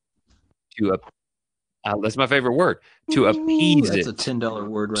him. That's my favorite word. To appease that's it. That's a $10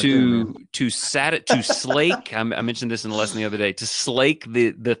 word right there. To slake. I mentioned this in the lesson the other day. To slake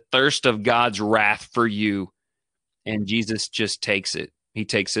the thirst of God's wrath for you, and Jesus just takes it. He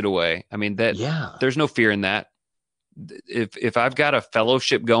takes it away. I mean there's no fear in that. If I've got a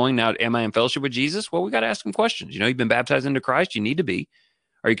fellowship going now, am I in fellowship with Jesus? Well, we got to ask him questions. You've been baptized into Christ. You need to be.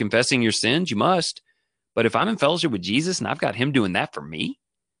 Are you confessing your sins? You must. But if I'm in fellowship with Jesus and I've got him doing that for me,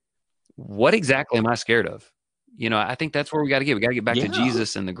 what exactly am I scared of? I think that's where we got to get. We got to get back to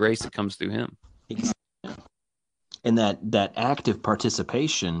Jesus and the grace that comes through him. And that active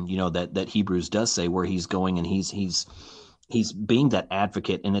participation, that Hebrews does say, where he's going and he's being that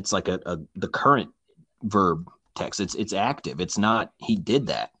advocate, and it's like the current verb text. It's active. It's not he did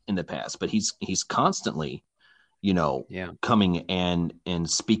that in the past, but he's constantly, coming and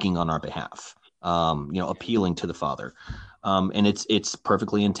speaking on our behalf, appealing to the Father. And it's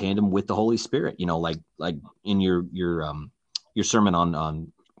perfectly in tandem with the Holy Spirit, like in your sermon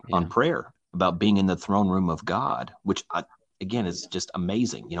on prayer, about being in the throne room of God, which again, is just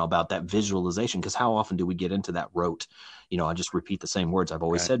amazing, about that visualization. Because how often do we get into that rote, I just repeat the same words I've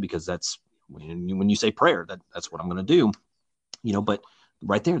always said, because that's when you say prayer, that's what I'm going to do, but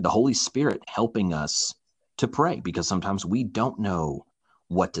right there, the Holy Spirit helping us to pray, because sometimes we don't know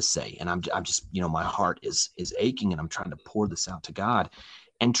what to say. And I'm just, my heart is aching, and I'm trying to pour this out to God,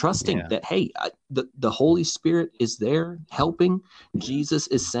 and trusting that, hey, the Holy Spirit is there helping. Jesus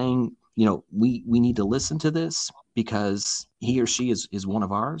is saying, we need to listen to this, because he or she is one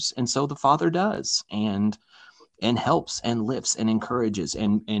of ours. And so the Father does, and helps and lifts and encourages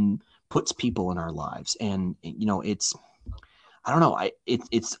and puts people in our lives. And, it's, I don't know,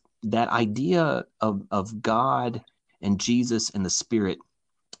 it's that idea of God and Jesus and the Spirit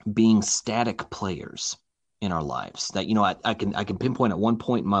being static players in our lives, that, I can pinpoint at one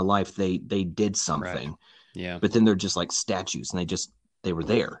point in my life, they did something, Right. Yeah. but then they're just like statues, and they were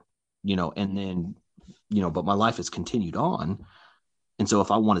there, and then, but my life has continued on. And so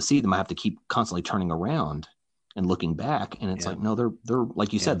if I want to see them, I have to keep constantly turning around and looking back. And it's like, no, they're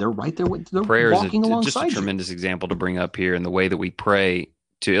like you said, they're right there they're prayer is walking just a alongside tremendous example to bring up here, in the way that we pray,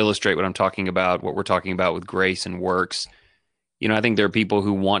 to illustrate what I'm talking about, what we're talking about with grace and works. I think there are people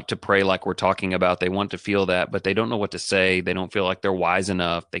who want to pray like we're talking about. They want to feel that, but they don't know what to say. They don't feel like they're wise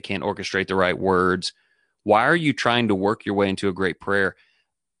enough. They can't orchestrate the right words. Why are you trying to work your way into a great prayer?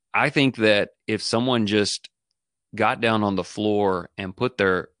 I think that if someone just got down on the floor and put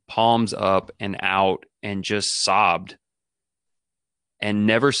their palms up and out and just sobbed and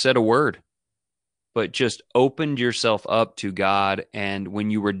never said a word, but just opened yourself up to God, and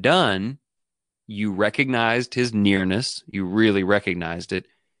when you were done, you recognized his nearness. You really recognized it.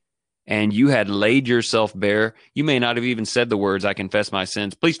 And you had laid yourself bare. You may not have even said the words, I confess my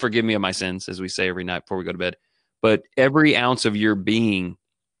sins. Please forgive me of my sins, as we say every night before we go to bed. But every ounce of your being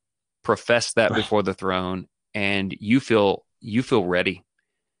professed that before the throne, and you feel ready.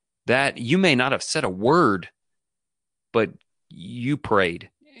 That you may not have said a word, but you prayed,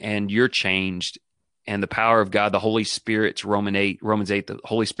 and you're changed. And the power of God, the Holy Spirit's Romans 8, the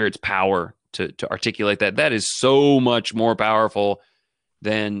Holy Spirit's power to articulate that is so much more powerful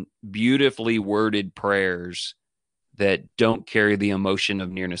than beautifully worded prayers that don't carry the emotion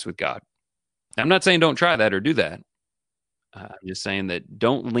of nearness with God. I'm not saying don't try that or do that. I'm just saying that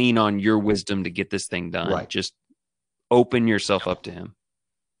don't lean on your wisdom to get this thing done. Right. Just open yourself up to him.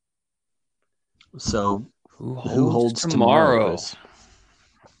 So who holds tomorrow, Kris?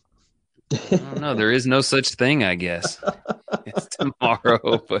 I don't know. There is no such thing, I guess. It's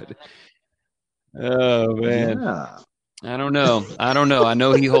tomorrow, but oh man. Yeah. I don't know. I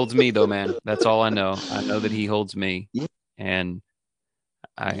know he holds me though, man. That's all I know. I know that he holds me. Yeah. And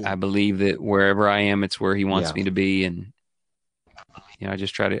I believe that wherever I am, it's where he wants me to be. And I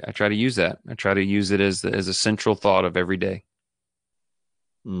try to use that. I try to use it as a central thought of every day.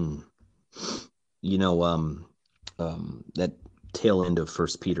 That tail end of 1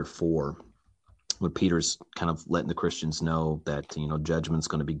 Peter 4, when Peter's kind of letting the Christians know that, judgment's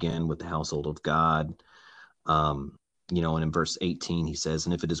going to begin with the household of God. And in verse 18, he says,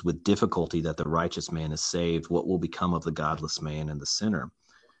 and if it is with difficulty that the righteous man is saved, what will become of the godless man and the sinner?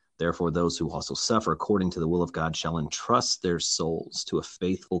 Therefore, those who also suffer according to the will of God shall entrust their souls to a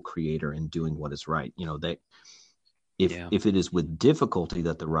faithful creator in doing what is right. If it is with difficulty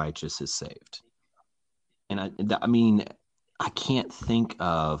that the righteous is saved. And I mean, I can't think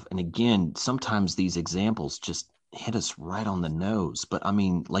of, and again, sometimes these examples just hit us right on the nose. But I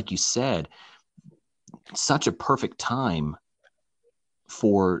mean, like you said, such a perfect time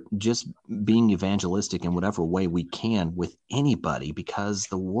for just being evangelistic in whatever way we can with anybody, because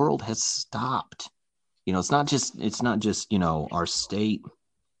the world has stopped. It's not just, our state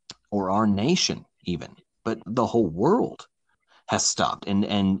or our nation even, but the whole world has stopped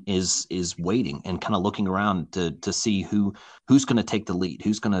and is waiting and kind of looking around to see who's going to take the lead,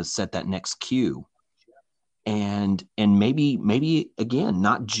 who's going to set that next cue. And maybe again,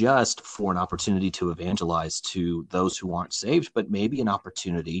 not just for an opportunity to evangelize to those who aren't saved, but maybe an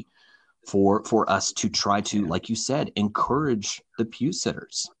opportunity for us to try to, like you said, encourage the pew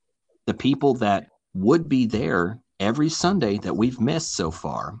sitters, the people that would be there every Sunday that we've missed so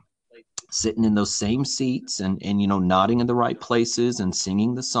far, sitting in those same seats and nodding in the right places and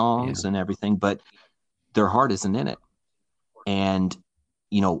singing the songs and everything, but their heart isn't in it. And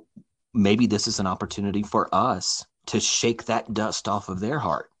maybe this is an opportunity for us to shake that dust off of their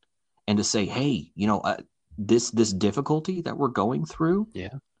heart and to say, hey, this difficulty that we're going through,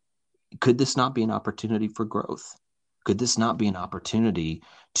 could this not be an opportunity for growth? Could this not be an opportunity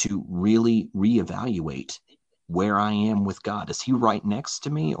to really reevaluate where I am with God? Is he right next to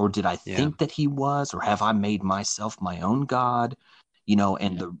me? Or did I Yeah. think that he was? Or have I made myself my own God?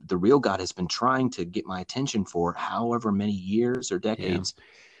 And the real God has been trying to get my attention for however many years or Yeah. decades.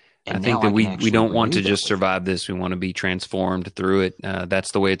 I And think now that I can we actually don't want renew to that just with him. survive this. We want to be transformed through it.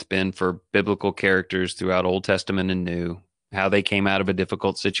 That's the way it's been for biblical characters throughout Old Testament and New, how they came out of a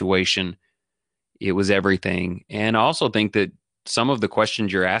difficult situation. It was everything. And I also think that some of the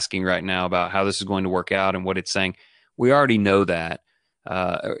questions you're asking right now about how this is going to work out and what it's saying, we already know that.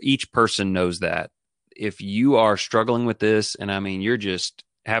 Each person knows that. If you are struggling with this, and I mean, you're just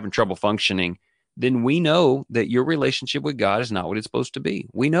having trouble functioning, then we know that your relationship with God is not what it's supposed to be.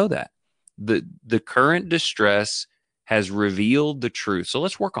 We know that. The current distress has revealed the truth. So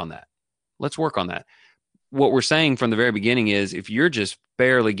let's work on that. Let's work on that. What we're saying from the very beginning is if you're just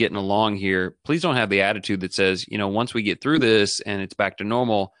barely getting along here, please don't have the attitude that says, once we get through this and it's back to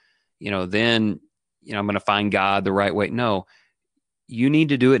normal, then, I'm going to find God the right way. No, you need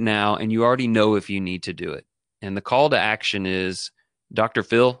to do it now. And you already know if you need to do it. And the call to action is Dr.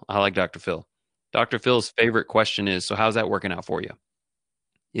 Phil. I like Dr. Phil. Dr. Phil's favorite question is, so how's that working out for you?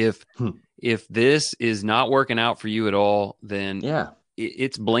 If, Hmm. if this is not working out for you at all, then Yeah.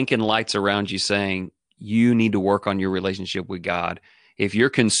 it's blinking lights around you saying you need to work on your relationship with God. If you're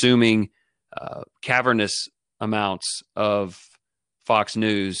consuming cavernous amounts of Fox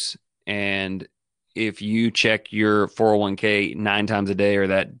News, and if you check your 401k 9 times a day, or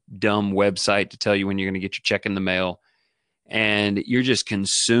that dumb website to tell you when you're going to get your check in the mail, and you're just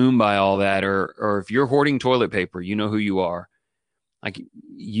consumed by all that, or if you're hoarding toilet paper, you know who you are. Like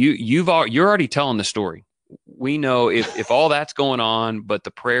you're already telling the story. We know if all that's going on, but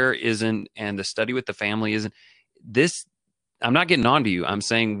the prayer isn't, and the study with the family isn't, this, I'm not getting on to you. I'm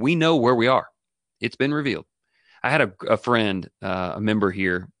saying we know where we are. It's been revealed. I had a friend, a member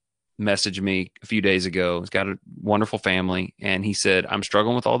here, message me a few days ago. He's got a wonderful family, and he said, I'm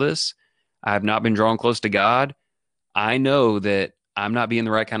struggling with all this. I have not been drawn close to God. I know that I'm not being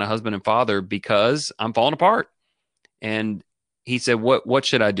the right kind of husband and father because I'm falling apart. And he said, what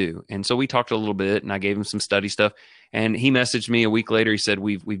should I do? And so we talked a little bit, and I gave him some study stuff. And he messaged me a week later. He said,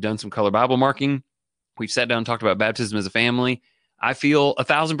 we've done some color Bible marking. We've sat down and talked about baptism as a family. I feel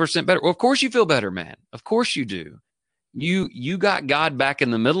 1,000% better. Well, of course you feel better, man. Of course you do. You got God back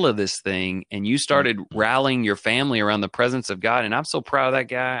in the middle of this thing, and you started rallying your family around the presence of God. And I'm so proud of that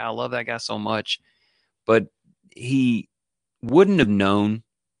guy. I love that guy so much. But he wouldn't have known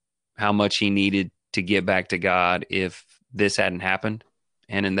how much he needed to get back to God if this hadn't happened.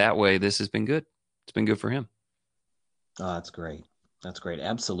 And in that way, this has been good. It's been good for him. Oh, that's great. That's great.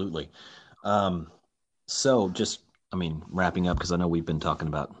 Absolutely. Um, so just, wrapping up, because I know we've been talking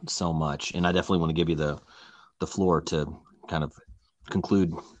about so much, and I definitely want to give you the floor to kind of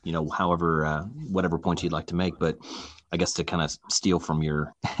conclude, however, whatever point you'd like to make, but I guess to kind of steal from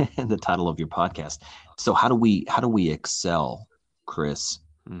your, the title of your podcast. So how do we excel, Kris,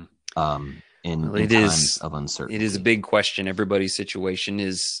 Hmm. in Well, times of uncertainty? it is a big question. Everybody's situation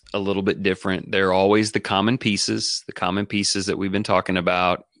is a little bit different. There are always the common pieces that we've been talking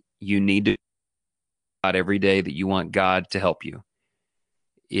about. You need to God every day that you want God to help you.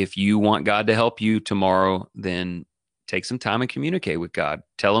 If you want God to help you tomorrow, then take some time and communicate with God.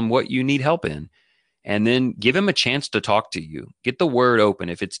 Tell him what you need help in, and then give him a chance to talk to you. Get the word open.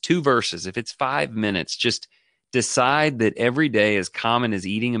 If it's 2 verses, if it's 5 minutes, just decide that every day, as common as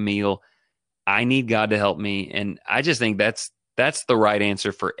eating a meal, I need God to help me. And I just think that's the right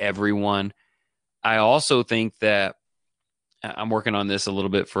answer for everyone. I also think that I'm working on this a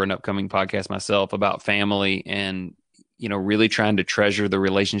little bit for an upcoming podcast myself about family, and really trying to treasure the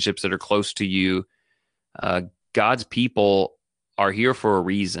relationships that are close to you. God's people are here for a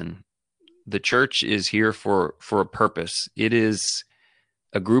reason. The church is here for a purpose. It is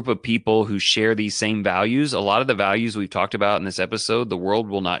a group of people who share these same values. A lot of the values we've talked about in this episode, the world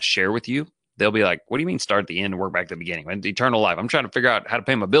will not share with you. They'll be like, what do you mean start at the end and work back to the beginning? It's eternal life. I'm trying to figure out how to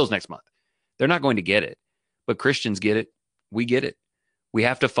pay my bills next month. They're not going to get it. But Christians get it. We get it. We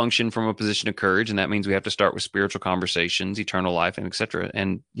have to function from a position of courage, and that means we have to start with spiritual conversations, eternal life, and etc.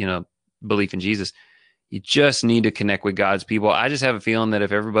 And belief in Jesus. You just need to connect with God's people. I just have a feeling that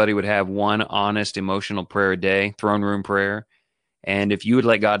if everybody would have one honest emotional prayer a day, throne room prayer, and if you would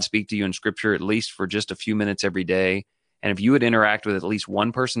let God speak to you in scripture, at least for just a few minutes every day, and if you would interact with at least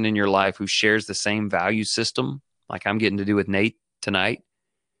one person in your life who shares the same value system, like I'm getting to do with Nate tonight,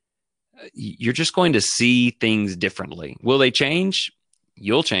 you're just going to see things differently. Will they change?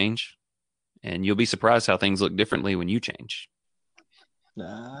 You'll change, and you'll be surprised how things look differently when you change.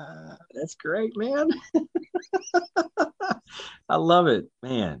 That's great, man. I love it,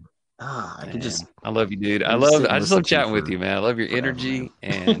 man. I could just, Man, I love you, dude. I could just sit and I just listen love to you chatting with you, man. I love your forever, man. energy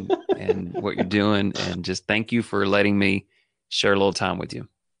and what you're doing, and just thank you for letting me share a little time with you.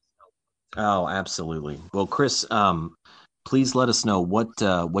 Oh, absolutely. Well, Kris, please let us know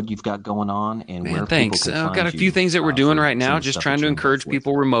what you've got going on and Man, where people thanks. can I've got find a few you things that we're doing for right some now, of the just stuff trying that to you're involved encourage with.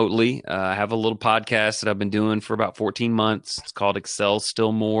 people remotely. I have a little podcast that I've been doing for about 14 months. It's called Excel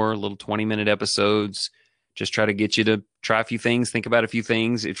Still More, little 20-minute episodes. Just try to get you to try a few things, think about a few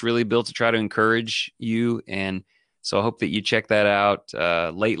things. It's really built to try to encourage you. And so I hope that you check that out.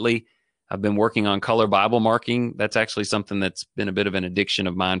 Lately, I've been working on color Bible marking. That's actually something that's been a bit of an addiction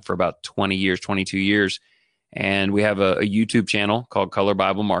of mine for about 20 years, 22 years. And we have a YouTube channel called Color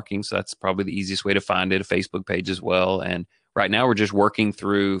Bible Marking. So that's probably the easiest way to find it, a Facebook page as well. And right now we're just working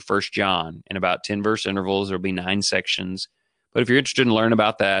through First John in about 10 verse intervals. There'll be 9 sections. But if you're interested in learning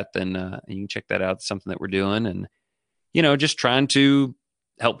about that, then you can check that out. It's something that we're doing. And, just trying to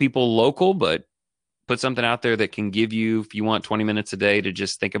help people local, but put something out there that can give you, if you want 20 minutes a day to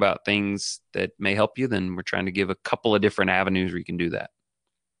just think about things that may help you, then we're trying to give a couple of different avenues where you can do that.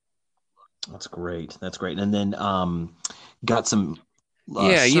 That's great. That's great. And then got some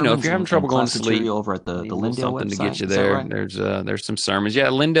Yeah, if sermons you're having and trouble going to class material sleep, over at the need a little Lindale something to get website. you Is that there. right? There's some sermons. Yeah,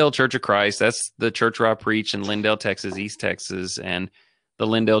 Lindale Church of Christ. That's the church where I preach in Lindale, Texas, East Texas, and the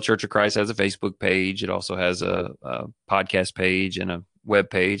Lindale Church of Christ has a Facebook page. It also has a podcast page and a web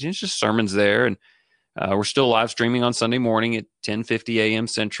page. And it's just sermons there, and we're still live streaming on Sunday morning at 10:50 a.m.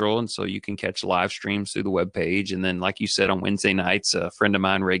 Central, and so you can catch live streams through the web page. And then, like you said, on Wednesday nights, a friend of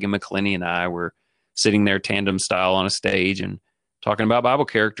mine, Reagan McClinney, and I were sitting there tandem style on a stage and talking about Bible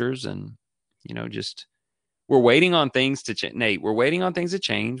characters, and just we're waiting on things to change. Nate, we're waiting on things to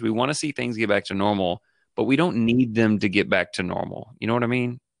change. We want to see things get back to normal, but we don't need them to get back to normal. You know what I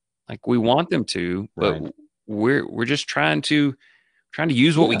mean? Like, we want them to, but Right. we're just trying to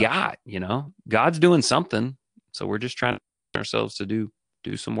use what we Yeah. got. God's doing something, so we're just trying to ourselves to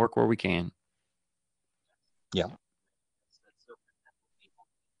do some work where we can. Yeah.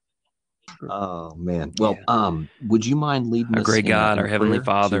 Oh man. Well, Yeah. would you mind leading Our us great God, in our a Heavenly prayer to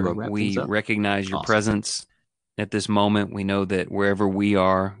Father, wrap things we up? recognize your Awesome. presence at this moment. We know that wherever we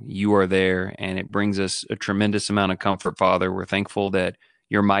are, you are there, and it brings us a tremendous amount of comfort, Father. We're thankful that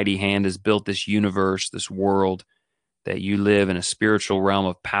your mighty hand has built this universe, this world, that you live in a spiritual realm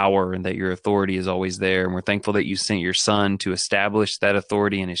of power, and that your authority is always there. And we're thankful that you sent your Son to establish that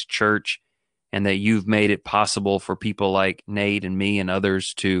authority in his church, and that you've made it possible for people like Nate and me and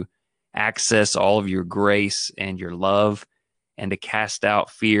others to access all of your grace and your love, and to cast out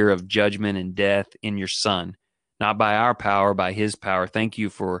fear of judgment and death in your Son, not by our power, by his power. Thank you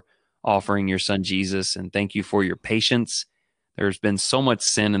for offering your Son Jesus, and thank you for your patience. There's been so much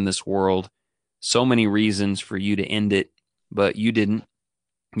sin in this world, so many reasons for you to end it, but you didn't.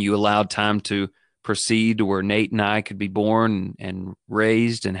 You allowed time to proceed to where Nate and I could be born and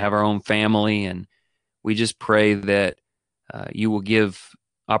raised and have our own family. And we just pray that you will give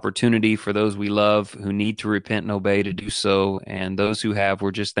opportunity for those we love who need to repent and obey to do so. And those who have,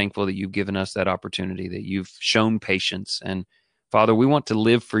 we're just thankful that you've given us that opportunity, that you've shown patience. And Father, we want to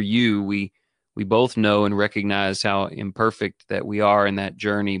live for you. We both know and recognize how imperfect that we are in that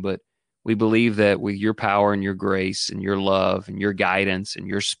journey, but we believe that with your power and your grace and your love and your guidance and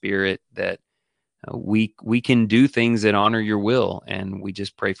your spirit, that we can do things that honor your will. And we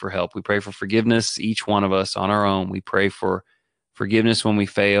just pray for help. We pray for forgiveness, each one of us on our own. We pray for forgiveness when we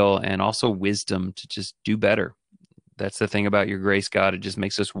fail, and also wisdom to just do better. That's the thing about your grace, God. It just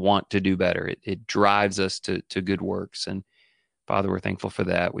makes us want to do better. It drives us to good works. And Father, we're thankful for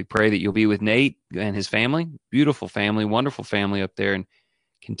that. We pray that you'll be with Nate and his family, beautiful family, wonderful family up there in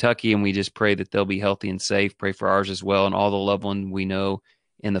Kentucky. And we just pray that they'll be healthy and safe. Pray for ours as well, and all the loved ones we know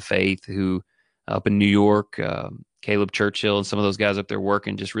in the faith who up in New York, Caleb Churchill and some of those guys up there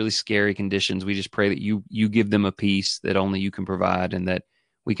working just really scary conditions. We just pray that you give them a peace that only you can provide, and that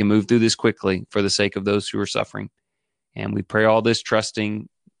we can move through this quickly for the sake of those who are suffering. And we pray all this trusting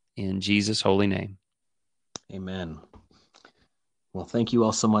in Jesus' holy name. Amen. Well, thank you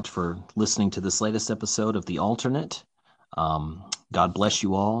all so much for listening to this latest episode of The Alternate. God bless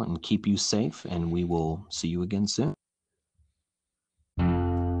you all and keep you safe, and we will see you again soon.